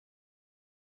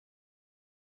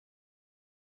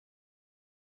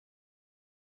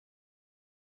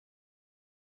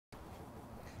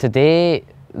Today,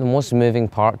 the most moving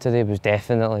part today was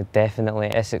definitely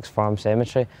Essex Farm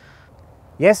Cemetery.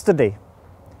 Yesterday,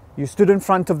 you stood in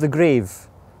front of the grave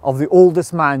of the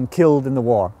oldest man killed in the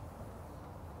war.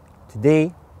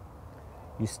 Today,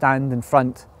 you stand in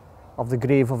front of the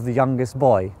grave of the youngest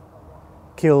boy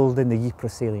killed in the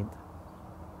Ypres salient.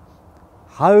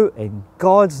 How in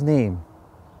God's name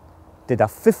did a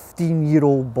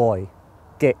 15-year-old boy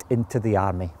get into the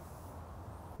army?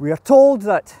 We are told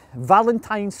that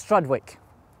Valentine Strudwick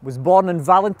was born on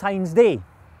Valentine's Day.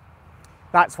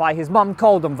 That's why his mum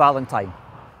called him Valentine.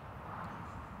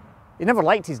 He never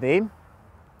liked his name,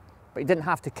 but he didn't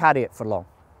have to carry it for long.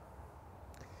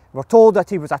 We're told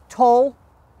that he was a tall,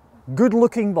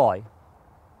 good-looking boy.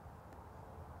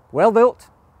 Well-built,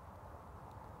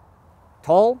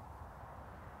 tall,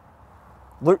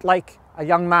 looked like a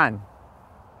young man.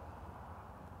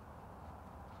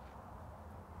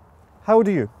 How old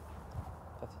are you?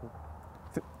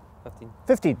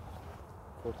 15.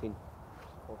 14.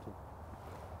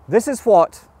 This is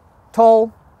what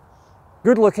tall,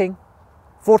 good-looking,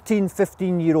 14,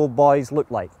 15-year-old boys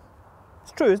look like.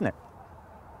 It's true, isn't it?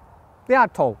 They are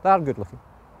tall, they are good-looking.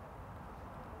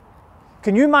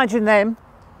 Can you imagine them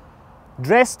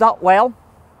dressed up well,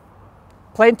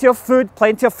 plenty of food,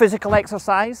 plenty of physical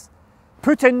exercise,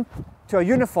 put into a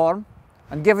uniform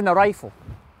and given a rifle?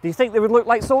 Do you think they would look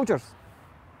like soldiers?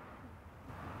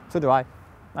 So do I.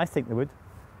 I think they would.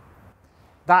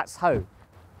 That's how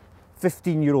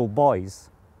 15-year-old boys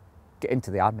get into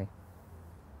the army.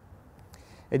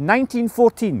 In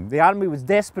 1914, the army was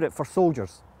desperate for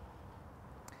soldiers.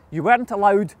 You weren't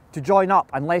allowed to join up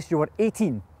unless you were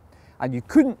 18, and you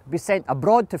couldn't be sent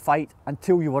abroad to fight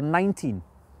until you were 19.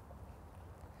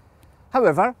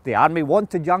 However, the army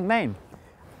wanted young men,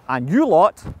 and you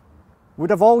lot would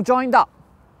have all joined up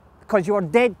because you were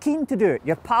dead keen to do it.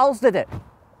 Your pals did it.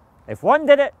 If one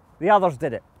did it, the others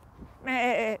did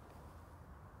it.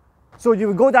 So you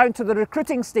would go down to the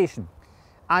recruiting station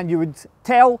and you would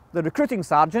tell the recruiting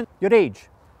sergeant your age,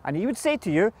 and he would say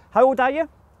to you, how old are you?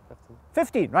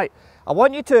 15, right. I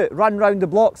want you to run round the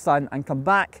block, son, and come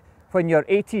back when you're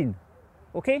 18,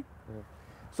 okay? Yeah.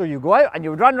 So you go out and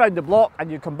you would run round the block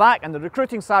and you come back and the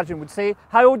recruiting sergeant would say,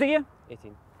 how old are you?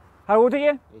 18. How old are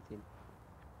you? 18.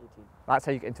 That's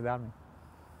how you get into the army.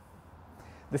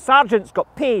 The sergeants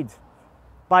got paid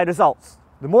by results.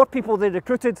 The more people they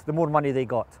recruited, the more money they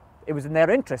got. It was in their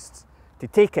interests to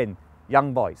take in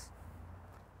young boys.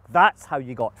 That's how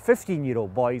you got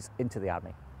 15-year-old boys into the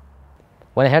army.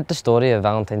 When I heard the story of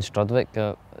Valentine Strudwick,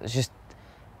 it just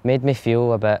made me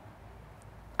feel a bit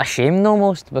ashamed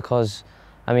almost, because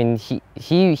I mean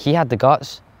he had the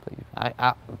guts.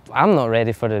 I'm not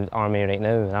ready for the army right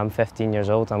now. I'm 15 years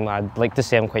old. I'd like to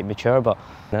say I'm quite mature, but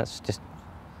that's just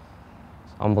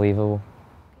unbelievable.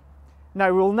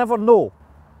 Now, we'll never know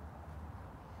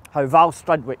how Val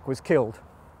Strudwick was killed,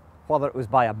 whether it was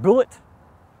by a bullet,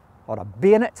 or a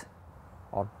bayonet,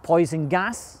 or poison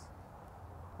gas,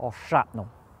 or shrapnel.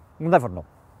 We'll never know.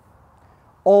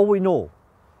 All we know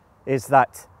is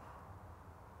that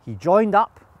he joined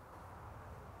up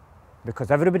because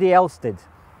everybody else did,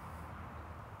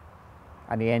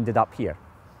 and he ended up here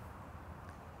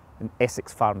in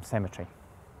Essex Farm Cemetery.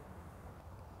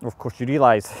 Of course, you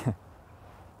realise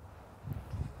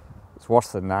it's worse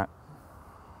than that.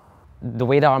 The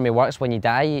way the army works, when you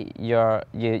die,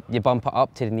 you bump it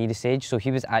up to the nearest age. So he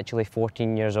was actually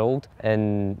 14 years old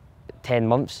in 10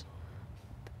 months.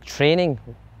 Training,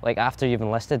 like after you've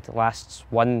enlisted, lasts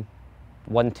one,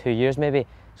 2 years maybe.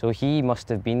 So he must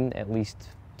have been at least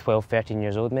 12, 13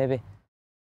 years old maybe.